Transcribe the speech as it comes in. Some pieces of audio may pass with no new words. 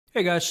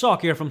Hey guys,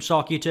 Sak here from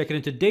SAKITECH, and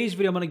in today's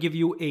video I'm going to give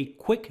you a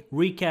quick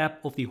recap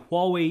of the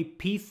Huawei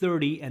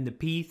P30 and the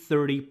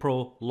P30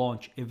 Pro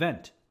launch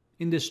event.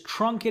 In this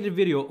truncated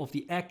video of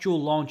the actual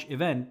launch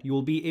event, you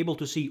will be able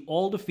to see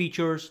all the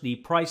features, the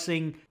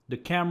pricing, the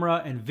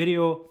camera and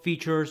video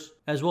features,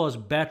 as well as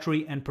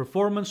battery and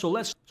performance. So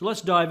let's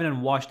dive in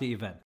and watch the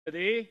event.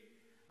 Today,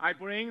 I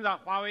bring the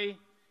Huawei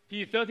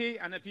P30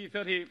 and the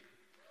P30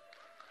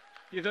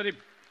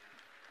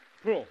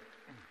 Pro.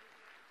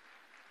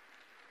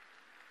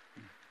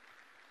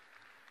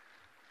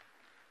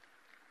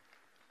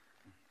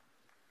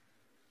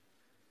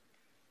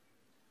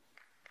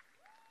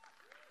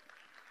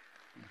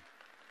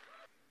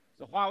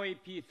 The Huawei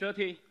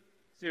P30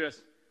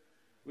 series,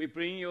 we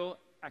bring you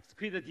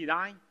exquisite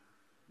design,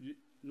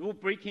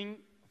 rule-breaking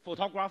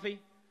photography,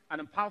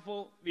 and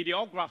powerful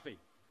videography,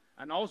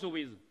 and also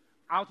with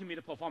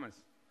ultimate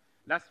performance.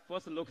 Let's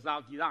first look at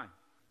our design.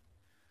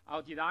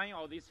 Our design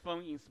of this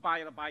phone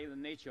inspired by the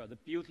nature, the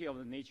beauty of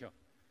the nature.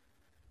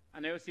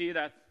 And you'll see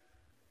that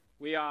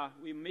we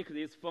make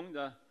this phone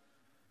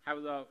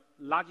have the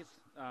largest,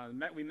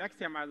 we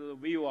maximize the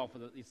view of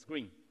the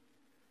screen.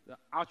 The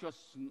ultra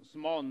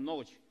small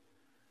notch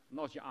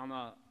on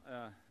the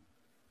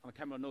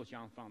camera notch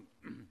on front,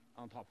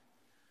 on top.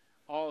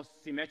 All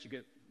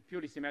symmetric,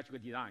 purely symmetrical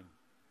design.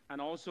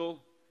 And also,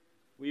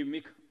 we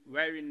make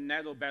very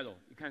narrow bezel.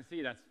 You can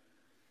see that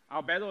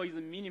our bezel is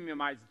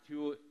minimized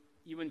to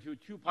even to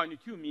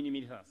 2.2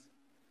 millimeters.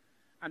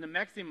 And the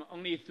maximum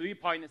only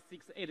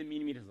 3.68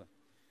 millimeters.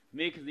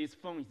 Make this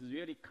phone is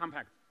really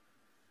compact.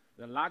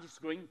 The large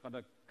screen, but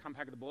the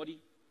compact body,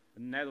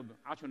 the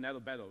ultra narrow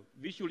bezel.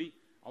 Visually,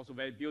 also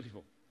very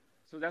beautiful.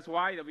 So that's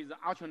why with the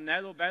ultra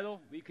narrow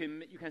bezel, you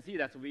can see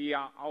that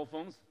our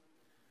phones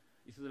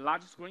is a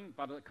large screen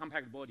but a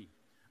compact body.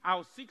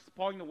 Our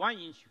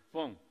 6.1-inch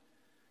phone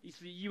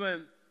is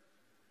even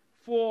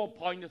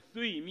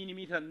 4.3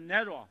 millimeter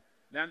narrower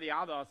than the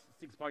other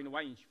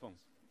 6.1-inch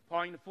phones.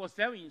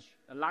 0.47-inch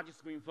large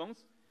screen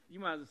phones,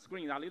 even the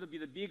screen are a little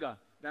bit bigger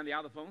than the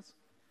other phones,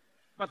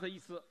 but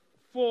it's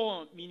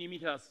 4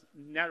 millimeters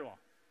narrower.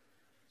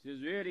 So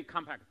it's really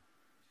compact,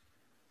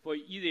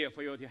 easier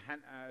for you to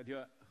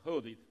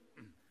hold it.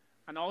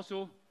 And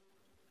also,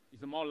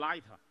 it's more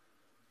lighter.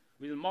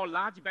 With more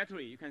large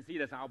battery, you can see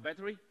that our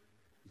battery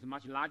is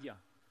much larger,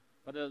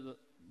 but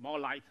more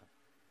lighter.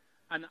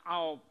 And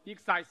our big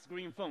size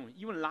screen phone,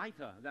 even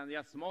lighter than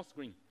their small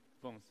screen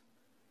phones.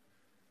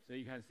 So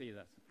you can see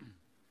that.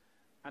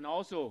 And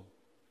also,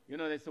 you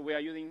know this we are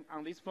using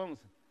on these phones,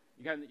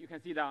 you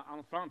can see that on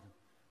the front,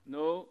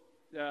 no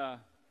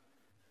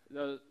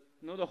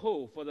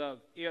hole for the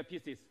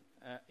earpieces,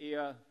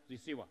 ear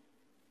receiver.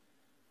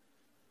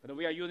 But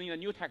we are using a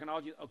new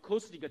technology,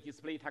 acoustic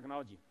display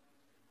technology,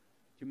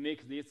 to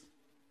make the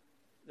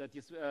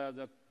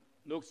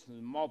looks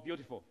more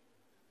beautiful.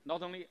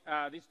 Not only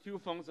these two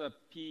phones, the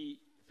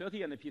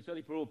P30 and the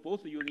P30 Pro,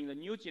 both using the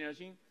new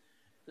generation,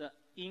 the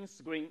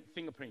in-screen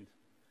fingerprint,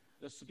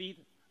 the speed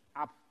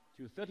up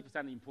to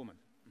 30% improvement.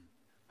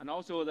 And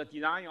also the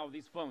design of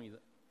this phone is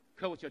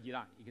curvature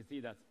design. You can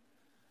see that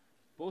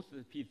both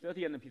the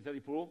P30 and the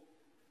P30 Pro,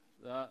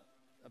 the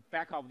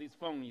back of this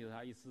phone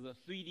is the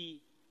 3D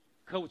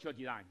curvature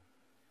design,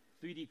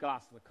 3D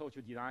glass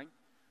curvature design.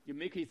 You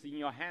make it in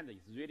your hand,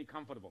 it's really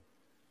comfortable.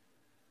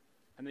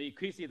 And the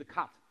exquisite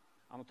cut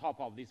on the top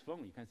of this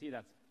phone, you can see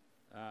that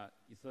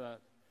it's a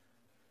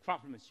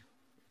craftsmanship.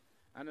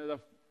 And the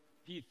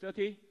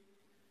P30,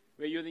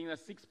 we're using a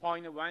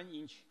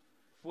 6.1-inch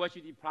Full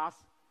HD Plus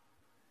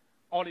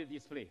OLED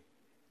display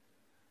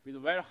with a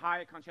very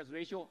high contrast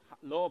ratio,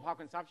 low power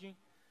consumption,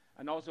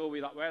 and also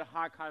with a very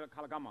high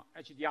color gamma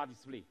HDR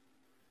display.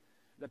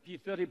 The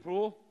P30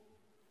 Pro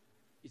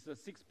is a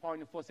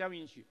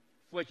 6.47-inch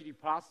Full HD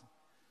Plus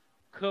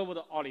curved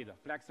OLED,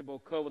 flexible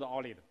curved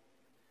OLED,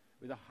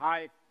 with a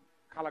high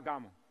color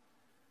gamma,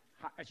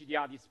 high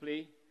HDR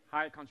display,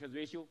 high contrast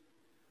ratio,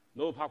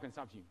 low power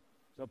consumption.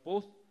 So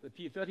both the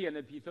P30 and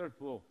the P30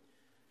 Pro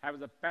have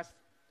the best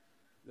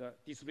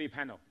display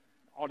panel,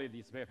 OLED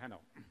display panel,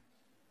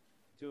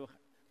 to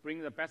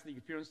bring the best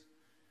experience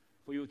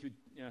for you to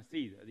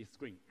see this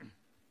screen.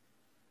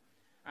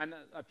 And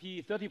a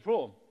P30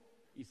 Pro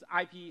is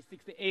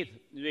IP68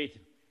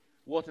 rated,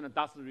 water and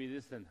dust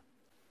resistant.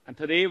 And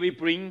today we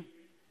bring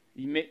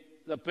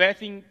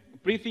the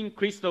breathing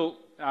crystal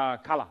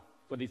color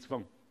for this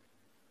phone.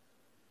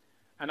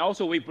 And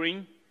also we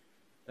bring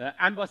the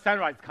amber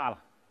sunrise color.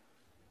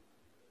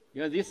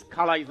 You know, this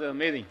color is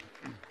amazing.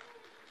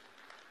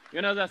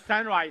 You know, the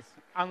sunrise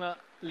on the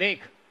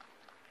lake.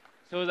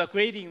 So the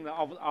grading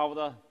of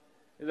the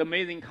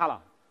amazing color.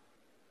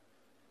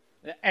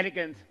 The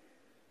elegant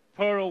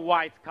pearl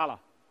white color.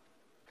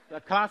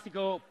 The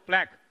classical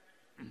black.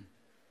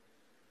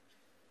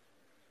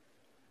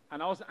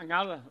 And also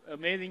another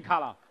amazing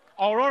color,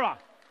 Aurora.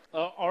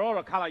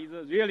 Aurora color is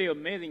a really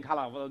amazing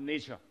color of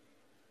nature.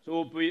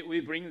 So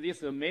we bring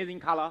this amazing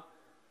color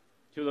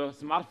to the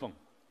smartphone.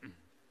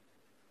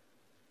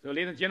 So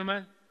ladies and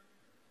gentlemen,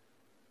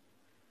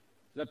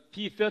 the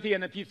P30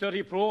 and the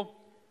P30 Pro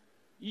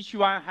Each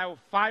one have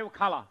 5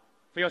 color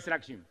field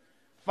selection,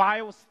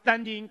 5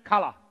 standing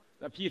color.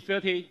 The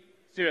P30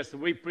 series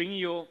will bring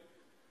you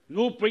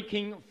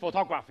rule-breaking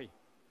photography.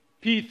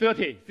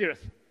 P30 series.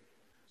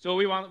 So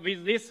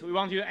with this, we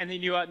want to enter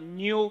into a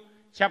new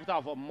chapter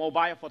of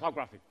mobile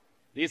photography.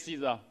 This is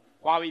the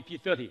Huawei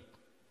P30.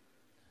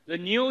 The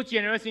new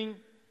generation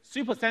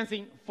super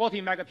sensing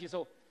 40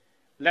 megapixel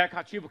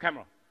Leica triple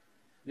camera.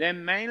 The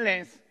main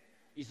lens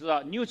is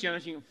the new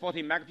generation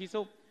 40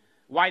 megapixel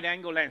wide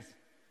angle lens.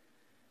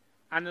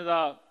 And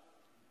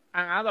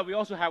we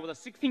also have the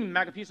 16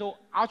 megapixel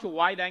ultra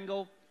wide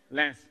angle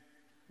lens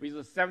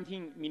with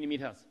 17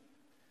 millimeters.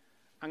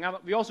 And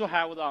we also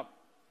have the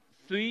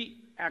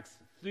 3x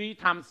 3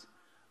 times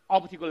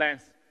optical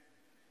lens.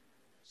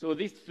 So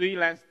these 3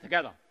 lenses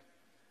together.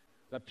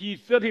 The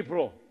P30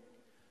 Pro.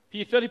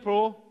 P30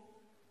 Pro,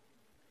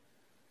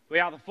 we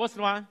are the first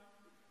one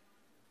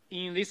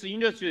in this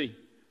industry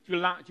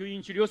to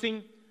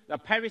introducing the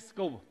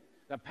periscope.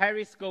 The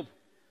periscope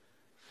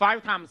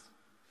 5 times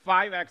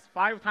 5x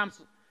 5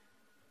 times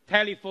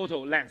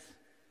telephoto lens.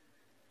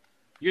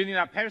 Using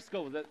the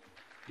periscope,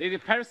 the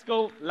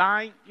periscope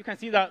line, you can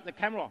see the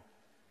camera.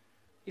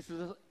 It's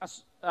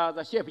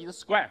the shape is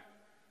square.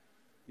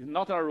 It's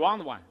not a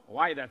round one.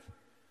 Why that?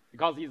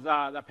 Because it's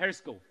the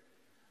periscope.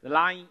 The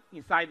line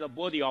inside the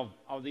body of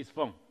this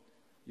phone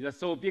is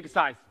so big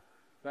size.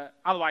 But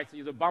otherwise,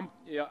 it's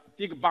a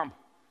big bump.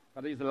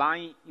 But it's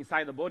lying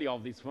inside the body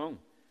of this phone.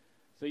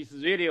 So it's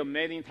really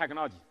amazing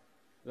technology.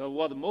 The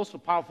world's most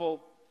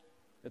powerful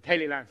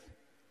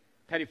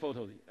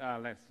telephoto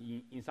lens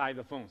inside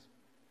the phones.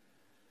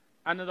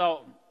 And the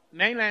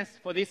main lens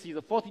for this is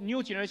the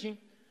new generation,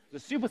 the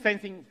super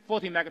sensing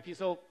 40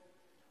 megapixel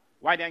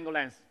wide angle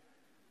lens.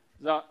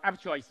 The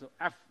aperture is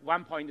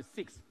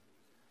f1.6,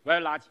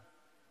 very large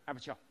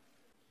aperture.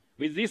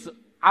 With this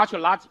ultra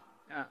large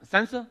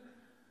sensor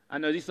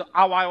and this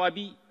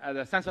RYYB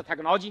the sensor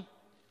technology,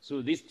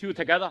 so these two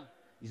together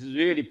is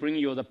really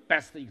bringing you the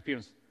best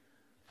experience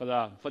for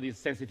the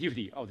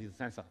sensitivity of this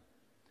sensor.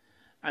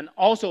 And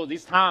also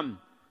this time,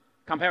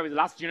 compared with the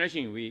last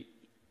generation, we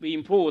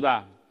improved,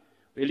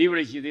 we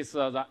leverage this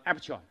the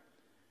aperture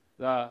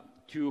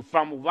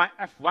from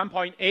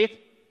f1.8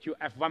 to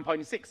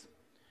f1.6,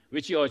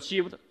 which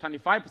achieved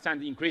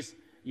 25% increase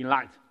in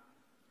light.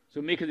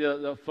 So make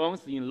the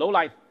phones in low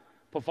light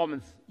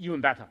performance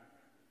even better.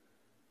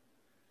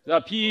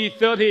 The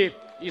P30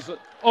 is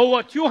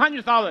over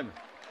 200,000.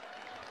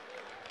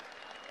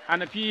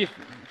 And the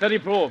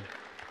P30 Pro,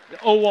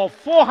 over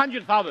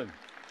 400,000.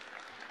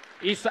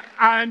 It's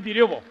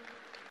unbelievable.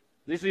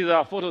 This is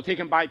a photo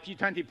taken by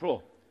P20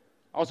 Pro.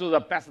 Also the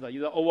best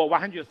is over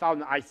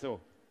 100,000 ISO.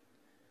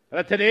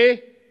 But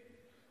today,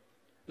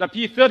 the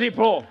P30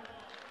 Pro,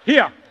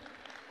 here,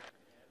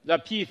 the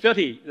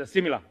P30 is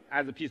similar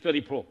as the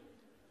P30 Pro.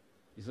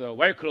 It's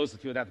very close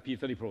to that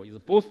P30 Pro. It's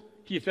both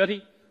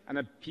P30 and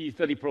the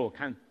P30 Pro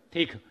can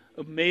take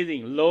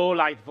amazing low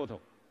light photo.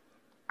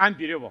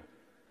 Unbelievable.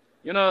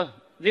 You know,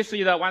 this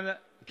is when the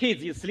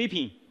kids is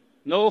sleeping,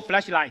 no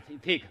flashlight, you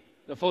take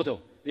the photo.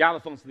 The other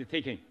phones they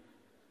taking.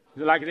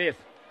 It's like this.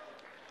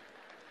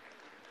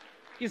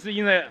 It's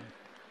in the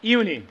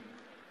evening,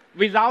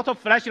 without a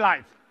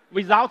flashlight,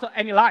 without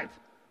any light.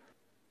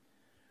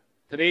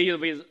 Today,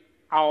 with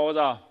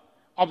our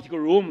optical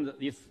room,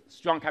 this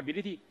strong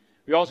capability,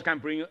 we also can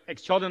bring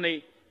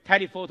extraordinary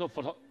telephoto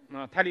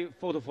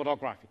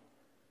photography.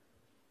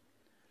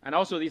 And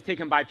also, this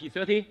taken by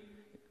P30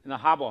 in the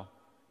harbor.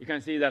 You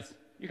can see that.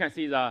 You can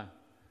see the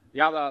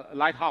other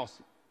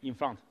lighthouse in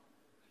front,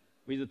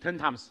 with 10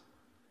 times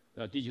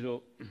the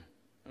digital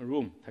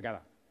room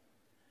together.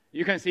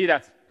 You can see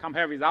that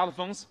compared with other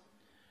phones,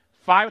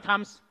 5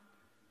 times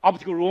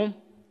optical room,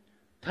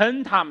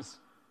 10 times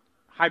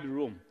hybrid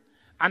room,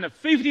 and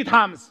 50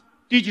 times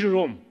digital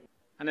room.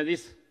 And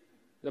this,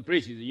 the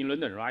bridge is in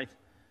London, right?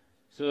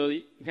 So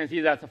you can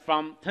see that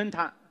from 10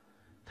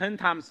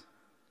 times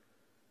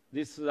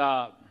this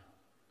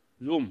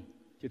room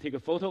to take a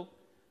photo,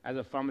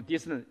 as from a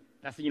distance,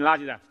 let's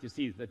enlarge that to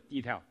see the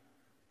detail.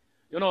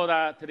 You know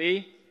that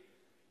today,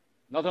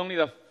 not only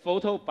the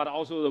photo, but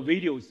also the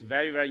video is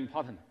very, very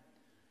important.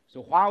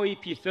 So Huawei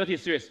P30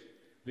 series,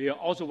 we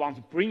also want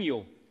to bring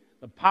you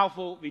the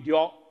powerful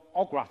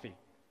videography,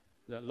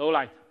 the low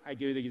light. I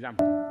give you the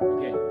example.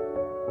 Okay.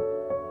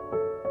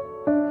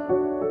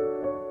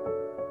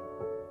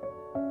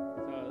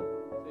 So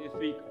this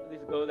week,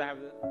 this girl have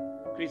the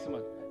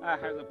Christmas,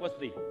 have the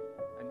birthday,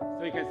 and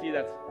so you can see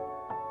that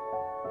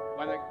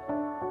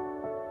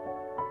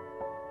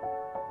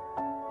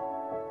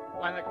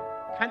when the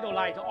candle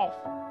light off,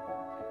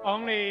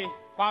 only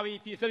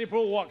Huawei P30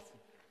 Pro works.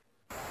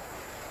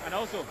 And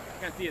also, you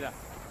can see that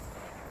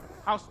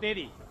how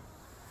steady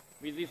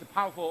with this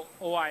powerful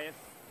OIS.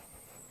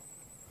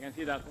 You can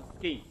see that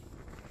skin.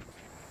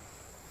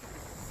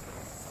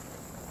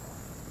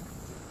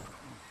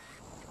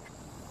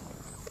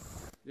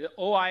 The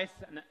OIS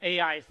and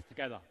AIS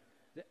together,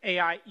 the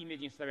AI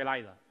imaging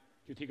stabilizer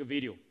to take a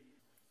video.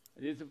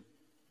 This is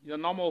the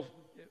normal,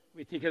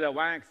 we take the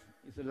 1X,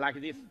 it's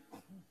like this,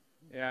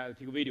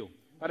 take a video.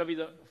 but with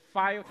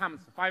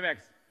 5x,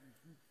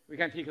 we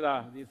can take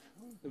the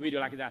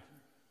video like that.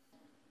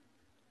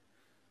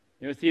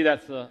 You see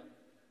that the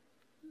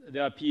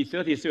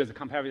P30 series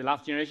compared with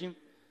last generation.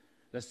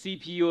 The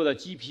CPU, the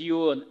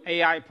GPU, and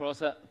AI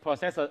processor,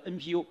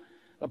 NPU,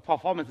 the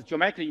performance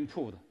dramatically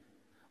improved.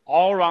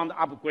 All-round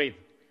upgrade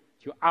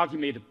to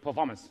ultimate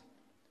performance.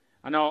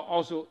 And now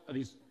also,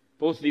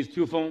 both these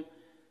two phones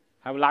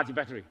have a large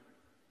battery.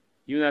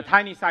 Using a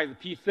tiny size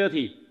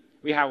P30,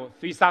 we have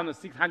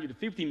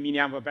 3,650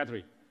 milliamp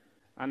battery.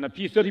 And the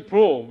P30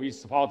 Pro, we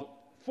support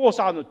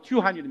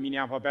 4,200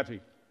 milliamp battery.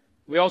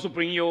 We also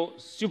bring you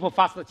super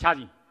fast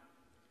charging,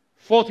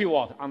 40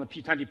 watt on the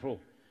P20 Pro,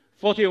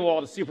 40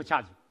 watt super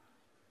charging,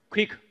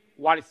 quick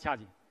wireless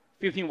charging,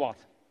 15 watt.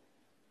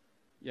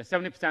 Yeah,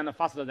 70%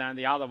 faster than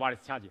the other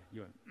wireless charger.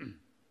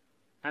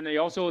 And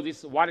also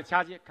this wireless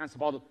charger can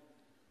support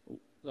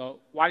the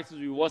wireless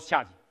reverse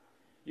charging.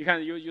 You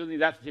can use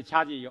that to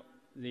charge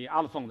the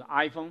other phone, the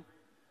iPhone.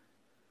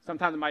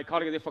 Sometimes my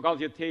colleagues, they forgot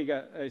to take,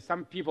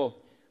 some people,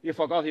 they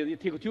forgot to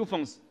take two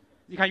phones.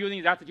 You can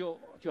use that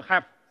to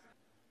help.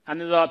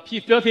 And the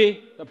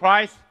P30, the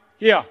price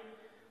here,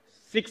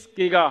 6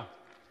 GB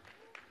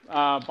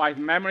byte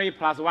memory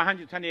plus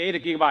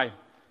 128 GB.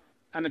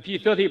 And the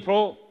P30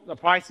 Pro, the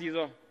price is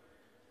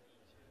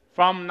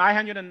from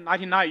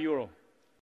 €999.